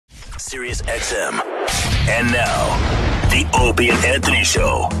Sirius XM. And now, the Opie and Anthony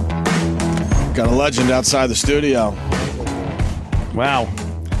Show. Got a legend outside the studio. Wow.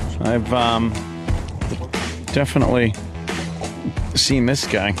 I've definitely seen this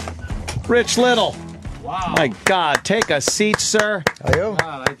guy. Rich Little. Wow. My God. Take a seat, sir. Are you?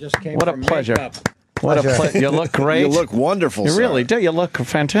 God, I just came What a from pleasure. makeup. What a pleasure. You look great. You look wonderful, You sir. really do. You look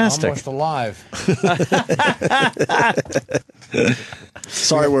fantastic. Almost alive.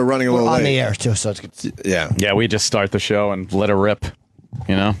 Sorry we're running a little on late. the air, too, so it's good. Yeah. Yeah, we just start the show and let her rip,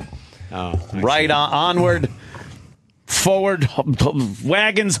 you know? Right onward, forward,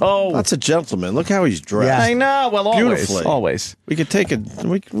 wagons ho. That's a gentleman. Look how he's dressed. Yeah. I know. Well, always. Beautifully. Always. We could take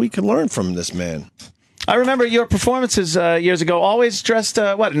we could learn from this man. I remember your performances years ago, always dressed, in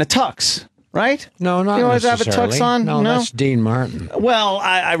a tux, right? No, not You always have a necessarily. tux on? No, No? that's Dean Martin. Well,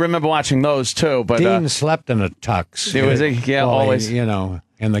 I remember watching those, too, but... Dean slept in a tux. It was always. You know,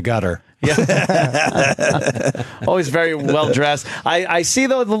 in the gutter. Yeah. Always very well dressed. I see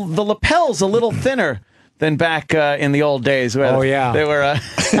though the lapels a little thinner than back in the old days. Where Oh, yeah. they were.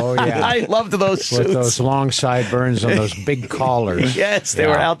 Oh, yeah. I loved those suits. With those long sideburns and those big collars. Yes, they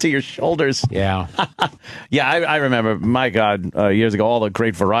were out to your shoulders. Yeah. Yeah, I remember. My God, years ago, all the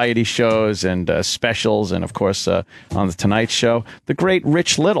great variety shows and specials, and of course on the Tonight Show, the great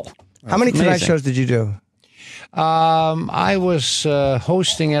Rich Little. How many Tonight Amazing. shows did you do? I was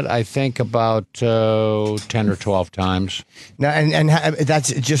hosting it, I think, about 10 or 12 times. Now, and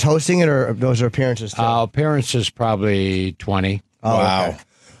that's just hosting it, or those are appearances too? Appearances, probably 20. Oh, Wow. okay.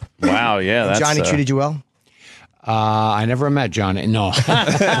 Wow, yeah, that's Johnny treated you well? I never met Johnny. No.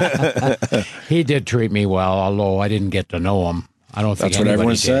 He did treat me well, although I didn't get to know him. I don't think That's what anybody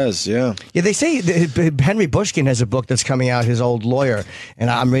everyone did. says, yeah. Yeah, they say Henry Bushkin has a book that's coming out, his old lawyer, and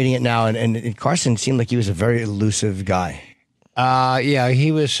I'm reading it now, and Carson seemed like he was a very elusive guy. Yeah,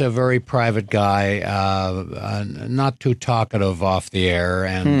 he was a very private guy, not too talkative off the air,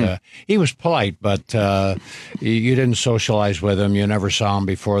 and he was polite, but you didn't socialize with him. You never saw him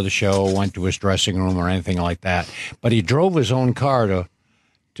before the show, went to his dressing room or anything like that. But he drove his own car to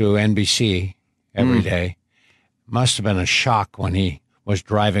NBC every day. Must have been a shock when he was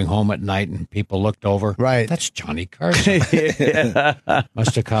driving home at night and people looked over. Right. That's Johnny Carson.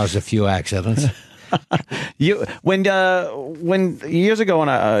 Must have caused a few accidents. When years ago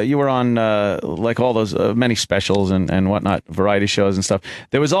when you were on like all those many specials and whatnot, variety shows and stuff,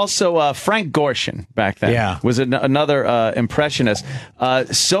 there was also Frank Gorshin back then. Yeah. Was another impressionist.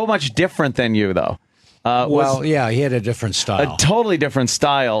 So much different than you, though. Well, yeah, he had a different style. A totally different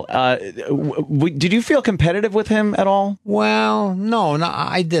style. Did you feel competitive with him at all? Well, no,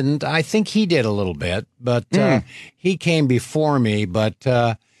 I didn't. I think he did a little bit, but he came before me. But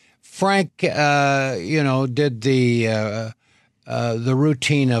Frank, did the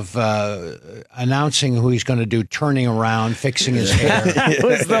routine of announcing who he's going to do, turning around, fixing his hair. It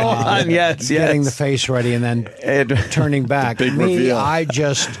was the one, yes. Getting the face ready, and then turning back. Big Me, reveal.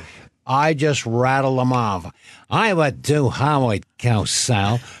 I just rattle them off. I would do Howard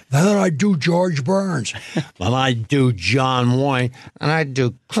Cosell, then I'd do George Burns, then I'd do John Wayne, and I'd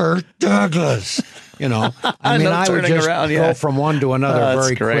do Kirk Douglas. You know, I mean, No I would turning just around, go yeah. from one to another That's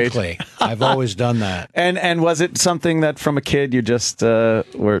very great. quickly. I've always done that. And was it something that from a kid you just were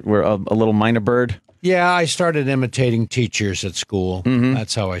a little minor bird? Yeah, I started imitating teachers at school.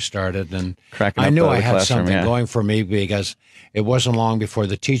 That's how I started, and Cracking I up knew the I had classroom, something yeah. going for me because it wasn't long before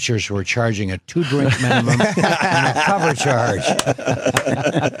the teachers were charging a 2-drink minimum and a cover charge.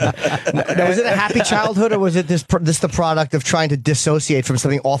 Now, was it a happy childhood, or was it this the product of trying to dissociate from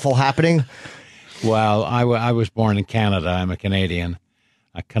something awful happening? Well, I was born in Canada. I'm a Canadian,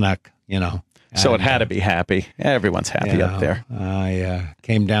 a Canuck, you know. So it And, had to be happy. Everyone's happy up there. I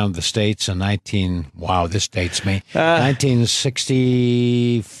came down to the States in this dates me,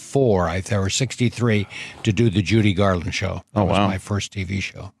 1964, or 63, to do the Judy Garland show. That was my first TV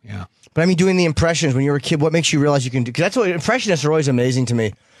show, yeah. But I mean, doing the impressions when you were a kid, what makes you realize you can do? Because that's what impressionists are always amazing to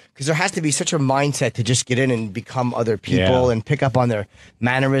me. Because there has to be such a mindset to just get in and become other people and pick up on their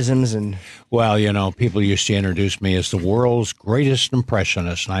mannerisms and. Well, you know, people used to introduce me as the world's greatest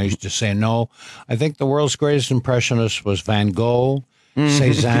impressionist, and I used to say, no, I think the world's greatest impressionist was Van Gogh,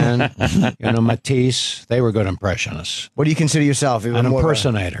 Cézanne, Matisse. They were good impressionists. What do you consider yourself? An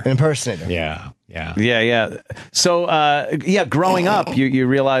impersonator. An impersonator. Yeah. Yeah. So, growing up, you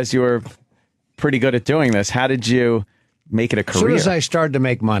realized you were pretty good at doing this. How did you make it a As soon career? as I started to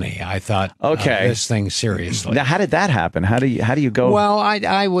make money, I thought, Okay. this thing seriously. Now, how did that happen? How do you go? Well,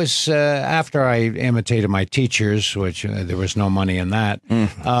 I was after I imitated my teachers, which there was no money in that.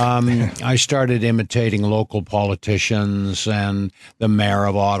 I started imitating local politicians and the mayor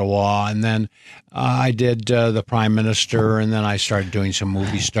of Ottawa, and then I did the prime minister, and then I started doing some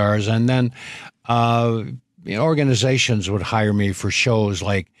movie stars, and then organizations would hire me for shows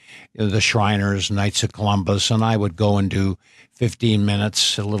like the Shriners, Knights of Columbus, and I would go and do 15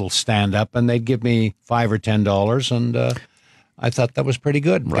 minutes, a little stand-up, and they'd give me $5 or $10, and I thought that was pretty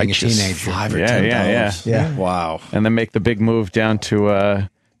good, being a teenager. $5 or Yeah, $10. Yeah. Wow. and then make the big move down to the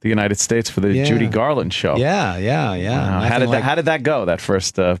United States for the Yeah. Judy Garland show. Yeah. Wow. How did that go? That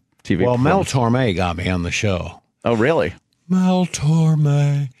first TV. Well, Mel performance? Torme got me on the show. Oh, really? Mel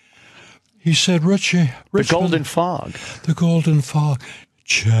Torme. He said, The Richmond, Golden Fog. the Golden Fog.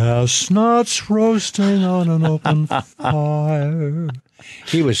 Chestnuts roasting on an open fire.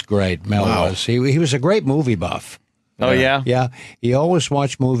 He was great, Mel was. He was a great movie buff. Oh, yeah? Yeah, he always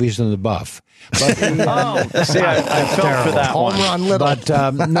watched movies in the buff. But he, Oh, see, I felt for that Home one. run little.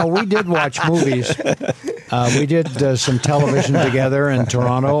 But no, we did watch movies. We did some television together in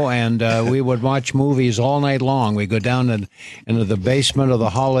Toronto, and we would watch movies all night long. We'd go down into the basement of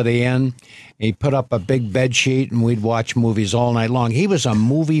the Holiday Inn. He put up a big bed sheet, and we'd watch movies all night long. He was a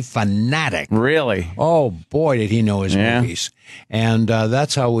movie fanatic. Really? Oh, boy, did he know his Yeah. movies. And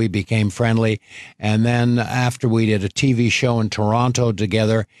that's how we became friendly. And then after we did a TV show in Toronto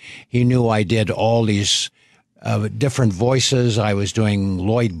together, he knew I did all these different voices. I was doing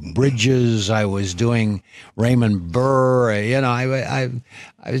Lloyd Bridges. I was doing Raymond Burr. I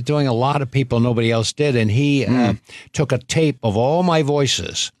was doing a lot of people nobody else did. And he took a tape of all my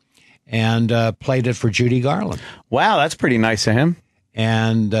voices and played it for Judy Garland. Wow, that's pretty nice of him.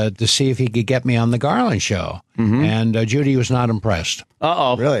 And to see if he could get me on the Garland show. And Judy was not impressed.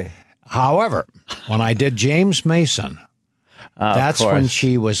 Uh-oh. Really? However, when I did James Mason, that's when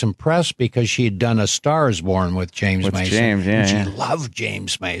she was impressed because she had done A Star Is Born with James Mason. James, yeah, and she yeah. loved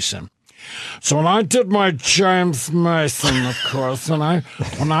James Mason. So when I did my James Mason, of course, and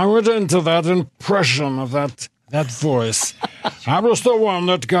when I went into that impression of that voice, I was the one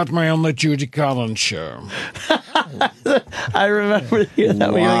that got me on the Judy Garland show. I remember hearing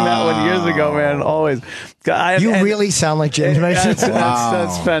that one years ago, man. Always. You really sound like James Mason.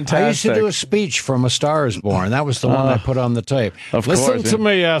 That's fantastic. I used to do a speech from A Star Is Born. That was the one I put on the tape. Of Listen course, to yeah.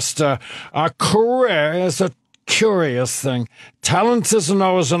 me, Esther. A career is a curious thing. Talent isn't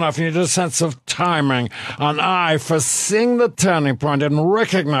always enough. You need a sense of timing, an eye for seeing the turning point and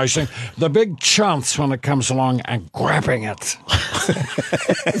recognizing the big chance when it comes along and grabbing it.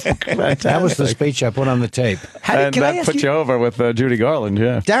 That was the speech I put on the tape. And that put you over with Judy Garland,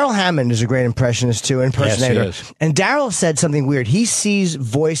 yeah. Daryl Hammond is a great impressionist too, impersonator. Yes, he is. And Daryl said something weird. He sees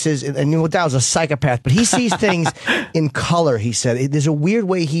voices, and Daryl's a psychopath, but he sees things in color. He said there's a weird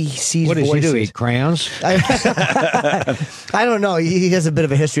way he sees. What does voices. he do? Eat crayons? I don't know. He has a bit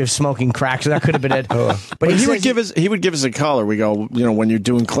of a history of smoking crack, so that could have been it. But He says would give us a color. We go, when you're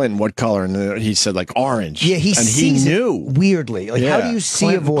doing Clinton, what color? And he said like orange. Yeah, he and sees he it knew. weirdly. Like, how Yeah. do you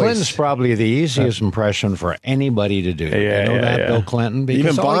see a voice? Clinton's probably the easiest impression for anybody to do. Yeah, you know yeah, that, yeah. Bill Clinton? Because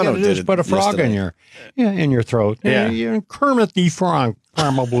Even all you Bono gotta do did is it put a frog yesterday. in your throat. Yeah. You're Kermit the Frog,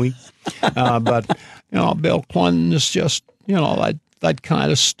 probably. But, Bill Clinton is just, that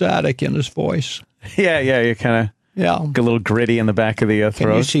kind of static in his voice. Yeah, you kind of Yeah. get a little gritty in the back of the Can you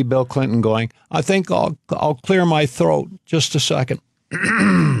throat. see Bill Clinton going, I think I'll clear my throat just a second.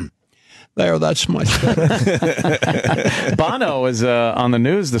 There, that's my throat. Bono was on the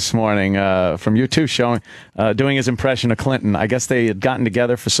news this morning from U2 doing his impression of Clinton. I guess they had gotten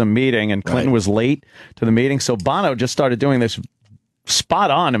together for some meeting, and Clinton was late to the meeting, so Bono just started doing this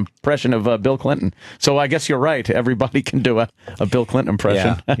spot-on impression of Bill Clinton. So I guess you're right. Everybody can do a Bill Clinton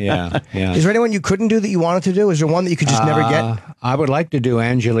impression. Yeah. Is there anyone you couldn't do that you wanted to do? Is there one that you could just never get? I would like to do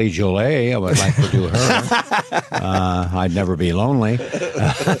Angelique Jolie. I would like to do her. I'd never be lonely.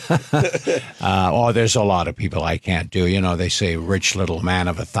 There's a lot of people I can't do. They say Rich Little, man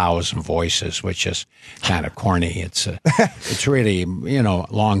of 1,000 voices, which is kind of corny. It's really,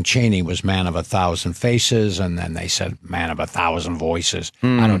 Long Chaney was man of 1,000 faces, and then they said man of 1,000 voices.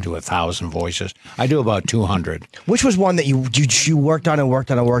 I don't do 1,000 voices. I do about 200. Which was one that you worked on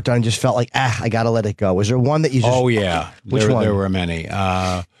and just felt like, I got to let it go? Was there one that you just... Oh, yeah. Which one? There were many.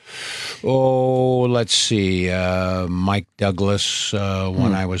 Let's see. Mike Douglas,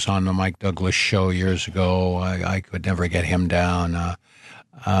 when I was on the Mike Douglas show years ago, I could never get him down.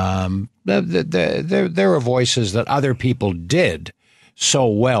 There were voices that other people did so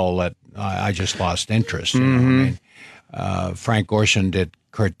well that I just lost interest. Frank Gorshin did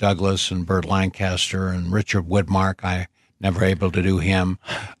Kurt Douglas and Burt Lancaster and Richard Widmark. I never able to do him.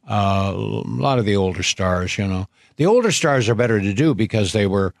 A lot of the older stars, you know. The older stars are better to do because they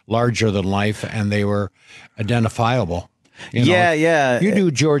were larger than life and they were identifiable. You know, yeah. You do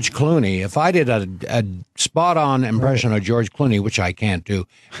George Clooney. If I did a spot-on impression of George Clooney, which I can't do,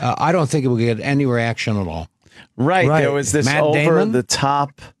 I don't think it would get any reaction at all. Right. There was this Matt Damon?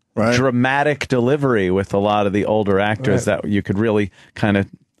 over-the-top dramatic delivery with a lot of the older actors that you could really kind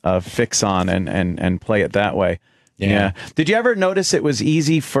of fix on and play it that way. Yeah. Did you ever notice it was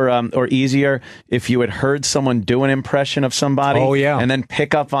easy for or easier if you had heard someone do an impression of somebody? Oh, yeah. And then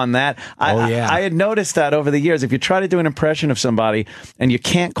pick up on that? I had noticed that over the years. If you try to do an impression of somebody and you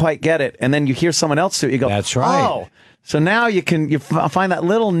can't quite get it, and then you hear someone else do it, you go, that's right. Oh, so now you find that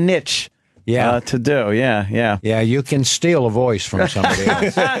little niche. To do, yeah. You can steal a voice from somebody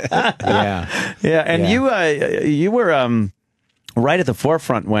else. And you were right at the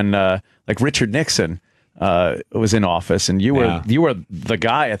forefront when like Richard Nixon was in office, and you were the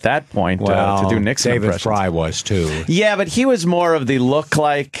guy at that point to do Nixon David impressions. Fry was too. Yeah, but he was more of the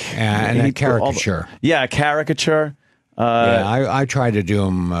look-like and a caricature. Caricature. I try to do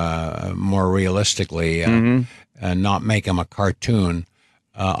him more realistically, and not make him a cartoon.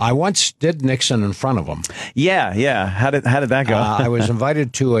 I once did Nixon in front of him. Yeah. How did that go? I was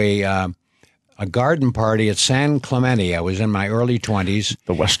invited to a garden party at San Clemente. I was in my early 20s.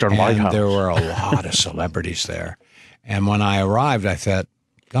 The Western White House. There were a lot of celebrities there. And when I arrived, I thought,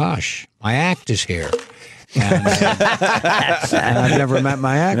 gosh, my act is here. And I've never met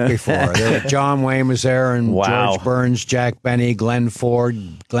my act before. John Wayne was there, and George Burns, Jack Benny, Glenn Ford,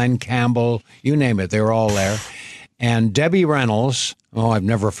 Glenn Campbell, you name it, they were all there. And Debbie Reynolds, I've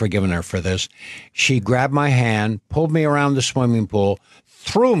never forgiven her for this, she grabbed my hand, pulled me around the swimming pool,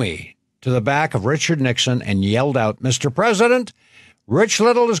 threw me to the back of Richard Nixon and yelled out, "Mr. President, Rich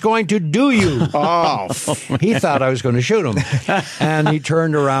Little is going to do you." He thought I was going to shoot him. And he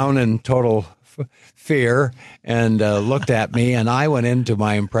turned around in total fear and looked at me, and I went into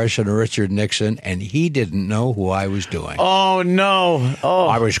my impression of Richard Nixon, and he didn't know who I was doing. Oh, no.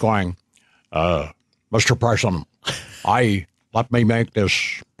 I was going, Mr. President, let me make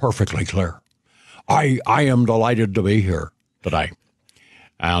this perfectly clear. I am delighted to be here today.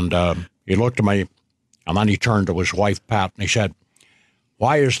 And he looked at me, and then he turned to his wife, Pat, and he said,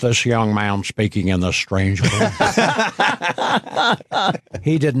 "Why is this young man speaking in this strange voice?"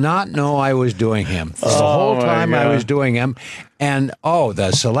 He did not know I was doing him. The whole time I was doing him. And,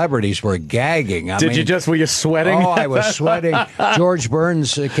 the celebrities were gagging. Were you sweating? Oh, I was sweating. George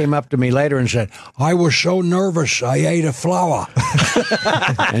Burns came up to me later and said, "I was so nervous, I ate a flower."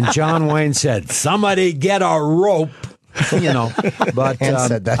 And John Wayne said, "Somebody get a rope." But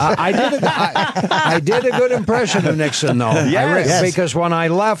said that. I did a good impression of Nixon, though. Yes. Because when I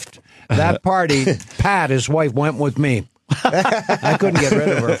left that party, Pat, his wife, went with me. I couldn't get rid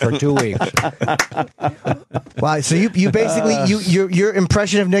of her for 2 weeks. Wow. So you basically your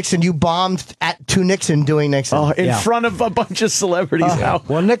impression of Nixon, you bombed to Nixon doing Nixon. In front of a bunch of celebrities.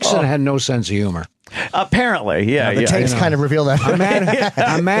 Well, Nixon had no sense of humor. Apparently, the tapes kind of reveal that.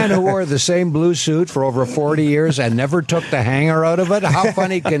 A man who wore the same blue suit for over 40 years and never took the hanger out of it. How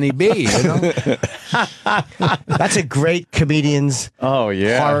funny can he be? That's a great comedian's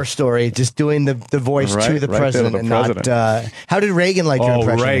horror story. Just doing the voice to the president and not. How did Reagan like your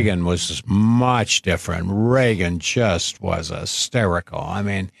impression? Reagan was much different. Reagan just was hysterical. I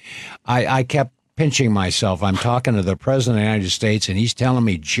mean, I kept pinching myself. I'm talking to the president of the United States, and he's telling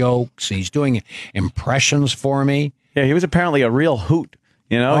me jokes. He's doing impressions for me. Yeah, he was apparently a real hoot.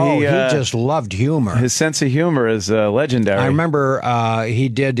 He just loved humor. His sense of humor is legendary. I remember he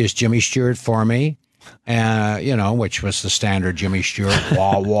did his Jimmy Stewart for me, which was the standard Jimmy Stewart,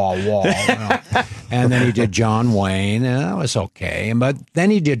 wah, wah, wah. And then he did John Wayne, and that was okay. But then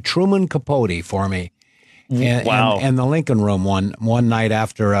he did Truman Capote for me. And the Lincoln Room one night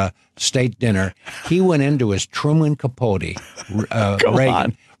after a state dinner, he went into his Truman Capote.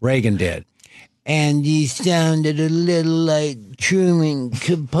 Reagan did. And he sounded a little like Truman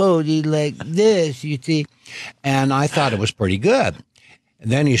Capote, like this, you see. And I thought it was pretty good.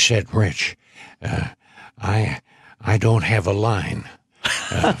 And then he said, "Rich, I don't have a line.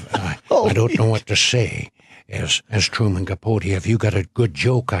 I don't know what to say. As Truman Capote, have you got a good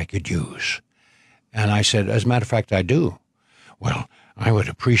joke I could use?" And I said, "As a matter of fact, I do." "Well, I would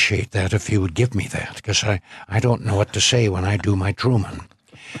appreciate that if you would give me that, because I don't know what to say when I do my Truman."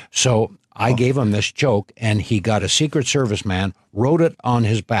 So I gave him this joke, and he got a Secret Service man, wrote it on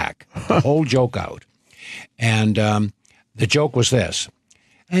his back, the whole joke out. And the joke was this.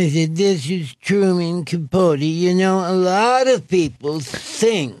 I said, this is Truman Capote. You know, a lot of people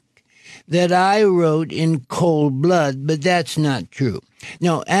think that I wrote in cold blood, but that's not true.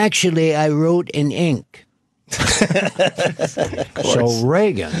 No, actually, I wrote in ink. So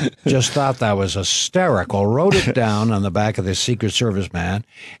Reagan just thought that was hysterical, wrote it down on the back of the Secret Service man,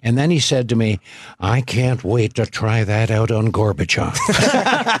 and then he said to me, I can't wait to try that out on Gorbachev.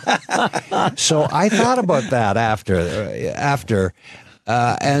 So I thought about that after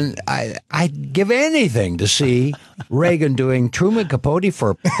and I'd give anything to see Reagan doing Truman Capote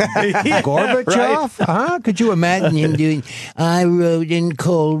for Gorbachev. Right. Huh? Could you imagine him doing, I wrote in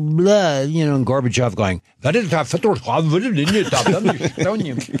cold blood, you know, and Gorbachev going,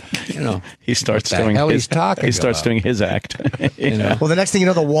 you know, he starts doing his act. You know? Well, the next thing you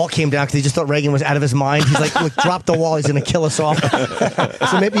know, the wall came down because he just thought Reagan was out of his mind. He's like, look, drop the wall. He's going to kill us off.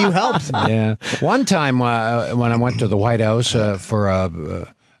 So maybe you helped. Yeah. One time when I went to the White House for a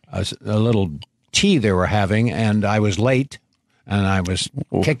little tea they were having, and I was late, and I was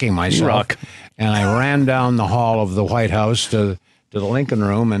kicking myself, and I ran down the hall of the White House to the Lincoln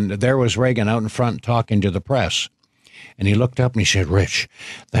Room, and there was Reagan out in front talking to the press. And he looked up and he said, Rich,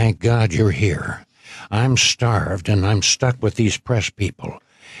 thank God you're here. I'm starved, and I'm stuck with these press people.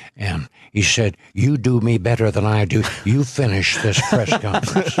 And he said, you do me better than I do. You finish this press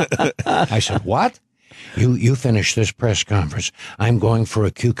conference. I said, what? You finish this press conference. I'm going for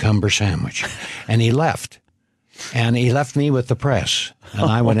a cucumber sandwich. And he left. And he left me with the press. And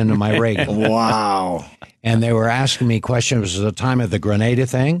I went into my Reagan. Wow. And they were asking me questions. It was the time of the Grenada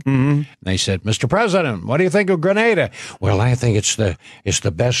thing. Mm-hmm. And they said, Mr. President, what do you think of Grenada? Well, I think it's the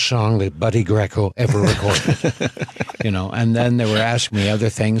best song that Buddy Greco ever recorded. You know, and then they were asking me other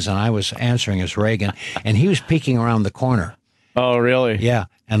things, and I was answering as Reagan. And he was peeking around the corner. Oh, really? Yeah,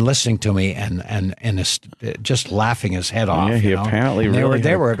 and listening to me and just laughing his head off. Yeah, he apparently really.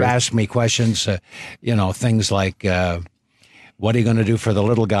 They were asking me questions, you know, things like, what are you going to do for the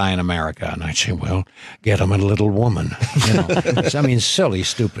little guy in America? And I'd say, well, get him a little woman. You know, I mean, silly,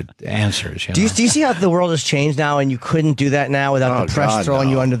 stupid answers. Do you see how the world has changed now, and you couldn't do that now without the press throwing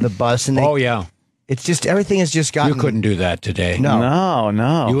you under the bus? And yeah. It's just, everything has just gotten... You couldn't do that today.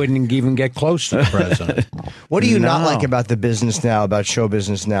 No. You wouldn't even get close to the president. What do you not like about the business now, about show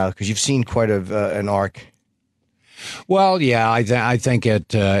business now? Because you've seen quite an arc. Well, yeah, I think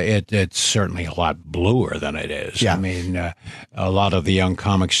it's certainly a lot bluer than it is. Yeah. I mean, a lot of the young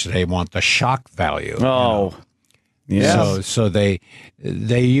comics today want the shock value. Oh, yeah. So they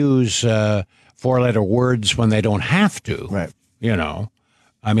use four-letter words when they don't have to. Right. You know.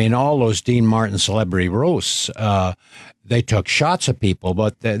 I mean, all those Dean Martin celebrity roasts, they took shots at people,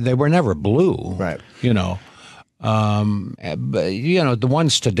 but they were never blue. Right. You know. But, you know, the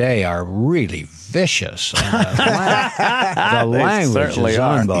ones today are really vicious. And the language is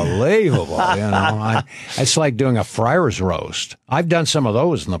unbelievable. You know, it's like doing a friar's roast. I've done some of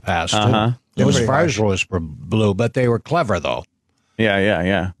those in the past, too. Those friar's roasts were blue, but they were clever, though.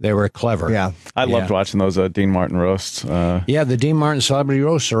 Yeah. They were clever. Yeah. I loved watching those Dean Martin roasts. Yeah, the Dean Martin celebrity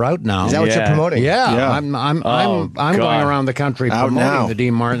roasts are out now. Is that what you're promoting? Yeah. I'm going around the country promoting the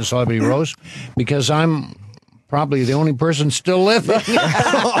Dean Martin celebrity roast because I'm probably the only person still living. So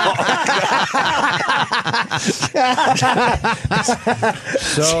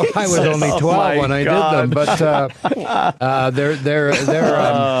I was only 12 when I did them, but they're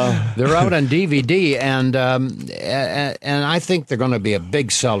out on DVD, and I think they're going to be a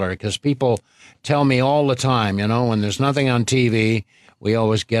big seller because people tell me all the time, you know, when there's nothing on TV, we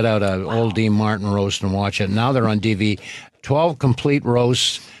always get out an old Dean Martin roast and watch it. Now they're on DVD, 12 complete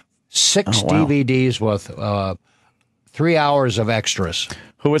roasts. 6 DVDs with 3 hours of extras.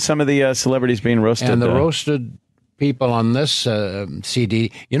 Who were some of the celebrities being roasted? And the roasted people on this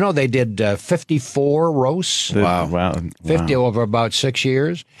CD, you know, they did 54 roasts. Wow. 50 over about 6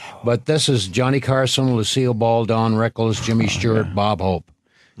 years. But this is Johnny Carson, Lucille Ball, Don Rickles, Jimmy Stewart, Bob Hope.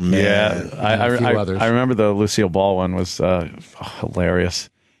 Yeah. A few others. I remember the Lucille Ball one was hilarious.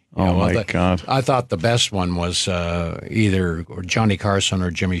 Oh, my God. I thought the best one was either Johnny Carson or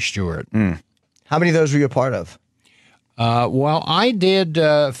Jimmy Stewart. How many of those were you a part of? Well, I did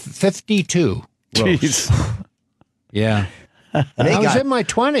 52 roasts. Jeez. Yeah. I was in my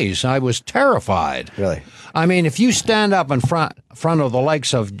 20s. I was terrified. Really? I mean, if you stand up in front of the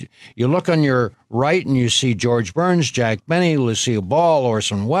likes of, you look on your right and you see George Burns, Jack Benny, Lucille Ball,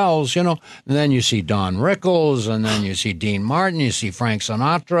 Orson Welles, you know, and then you see Don Rickles, and then you see Dean Martin, you see Frank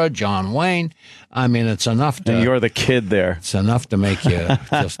Sinatra, John Wayne. I mean, it's enough to... And you're the kid there. It's enough to make you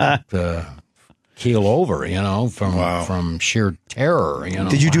just keel over, you know, from sheer terror, you know.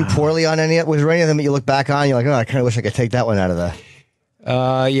 Did you do poorly on any? Was there any of them that you look back on? You're like, oh, I kind of wish I could take that one out of the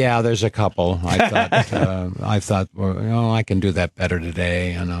Yeah, there's a couple. I thought, well, I can do that better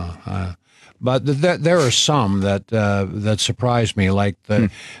today. But there are some that surprised me, like the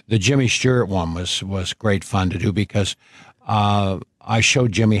Jimmy Stewart one was great fun to do because I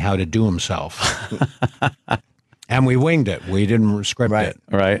showed Jimmy how to do himself, and we winged it. We didn't script it.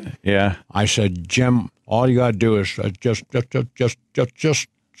 Right? Yeah. I said, Jim, all you got to do is just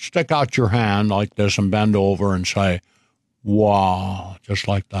stick out your hand like this and bend over and say, "Wow," just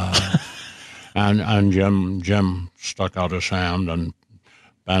like that. and Jim stuck out his hand and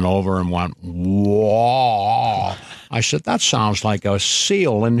bent over and went, "Wow." I said, that sounds like a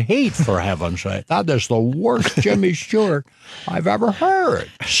seal in heat, for heaven's sake. That is the worst Jimmy Stewart I've ever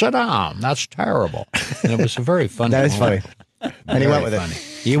heard. Sit down. That's terrible. And it was a very funny That is funny. And he went with it.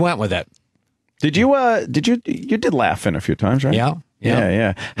 He went with it. Did you did laugh in a few times, right?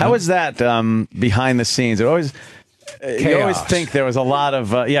 Yeah. How was that behind the scenes? It always you always think there was a lot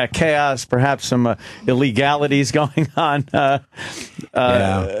of chaos, perhaps some illegalities going on. A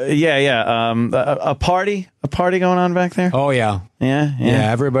party going on back there. Oh yeah.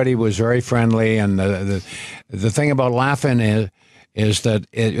 Everybody was very friendly, and the thing about laughing is that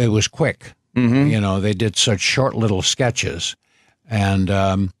it was quick. Mm-hmm. You know, they did such short little sketches,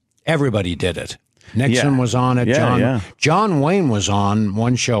 and everybody did it. Nixon was on it. John Wayne was on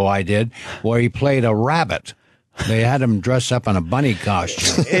one show I did where he played a rabbit. They had him dress up in a bunny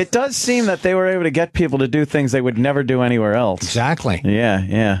costume. It does seem that they were able to get people to do things they would never do anywhere else. Exactly.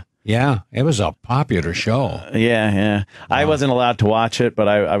 Yeah. It was a popular show. Yeah. I wasn't allowed to watch it, but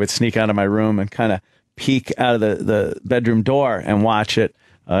I would sneak out of my room and kind of peek out of the bedroom door and watch it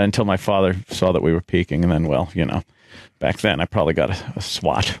until my father saw that we were peeking. And then, back then I probably got a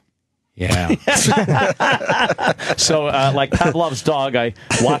swat. Yeah. So, like Pavlov's dog, I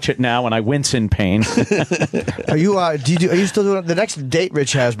watch it now and I wince in pain. Are you still doing the next date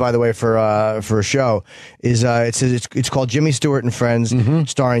Rich has, by the way, for a show is it's called Jimmy Stewart and Friends,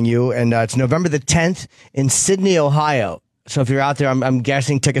 starring you, and it's November the 10th in Sydney, Ohio. So if you're out there, I'm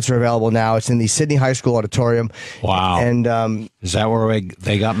guessing tickets are available now. It's in the Sydney High School Auditorium. Wow. And is that where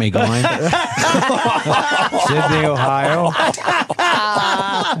they got me going? Sydney, Ohio.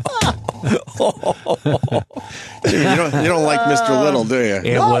 Jimmy, you don't like Mr. Little, do you?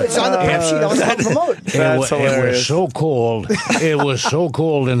 It's on the prep sheet. I was going to promote. It was so cold. It was so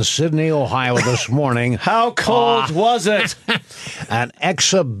cold in Sydney, Ohio this morning. How cold was it? An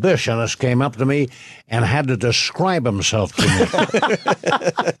exhibitionist came up to me and had to describe himself to me.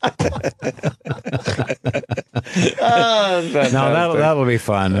 That'll be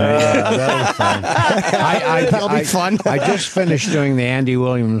fun. That'll be fun. That'll be fun. I just finished doing the Andy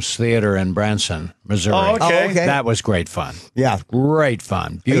Williams Theater in Branson, Missouri. Oh, okay. That was great fun. Yeah. Great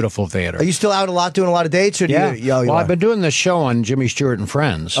fun. Beautiful theater. Are you still out doing a lot of dates? Or I've been doing this show on Jimmy Stewart and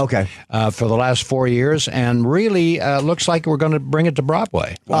Friends. Okay. For the last 4 years, and really looks like we're going to bring it to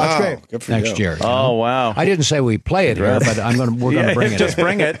Broadway. Wow. That's great. Good for Next year. Oh, wow. I didn't say we play it here, but we're going to bring it. Just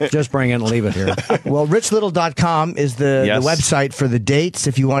bring it. Just bring it and leave it here. Well, richlittle.com is the website for the dates.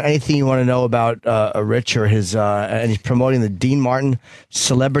 If you want anything you want to know about Rich or his, and he's promoting the Dean Martin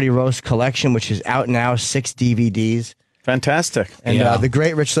Celebrity Roast Collection, which is out now, 6 DVDs. Fantastic. And the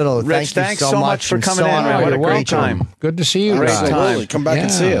great Rich Little. Rich, thanks so much for coming in. Man. What a great time. time. Good to see you guys. Absolutely. Come back and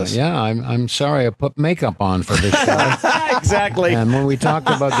see us. Yeah, I'm sorry I put makeup on for this show. Exactly. And when we talked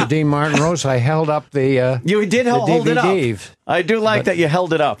about the Dean Martin roast, I held up the you did hold it DVD. up. I do like that you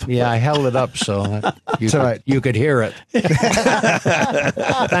held it up. Yeah, I held it up so that you could hear it.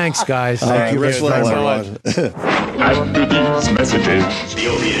 Thanks, guys. Thank you, Rich Little. After these messages, The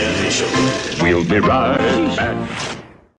Opie and Anthony Show. we'll be right back.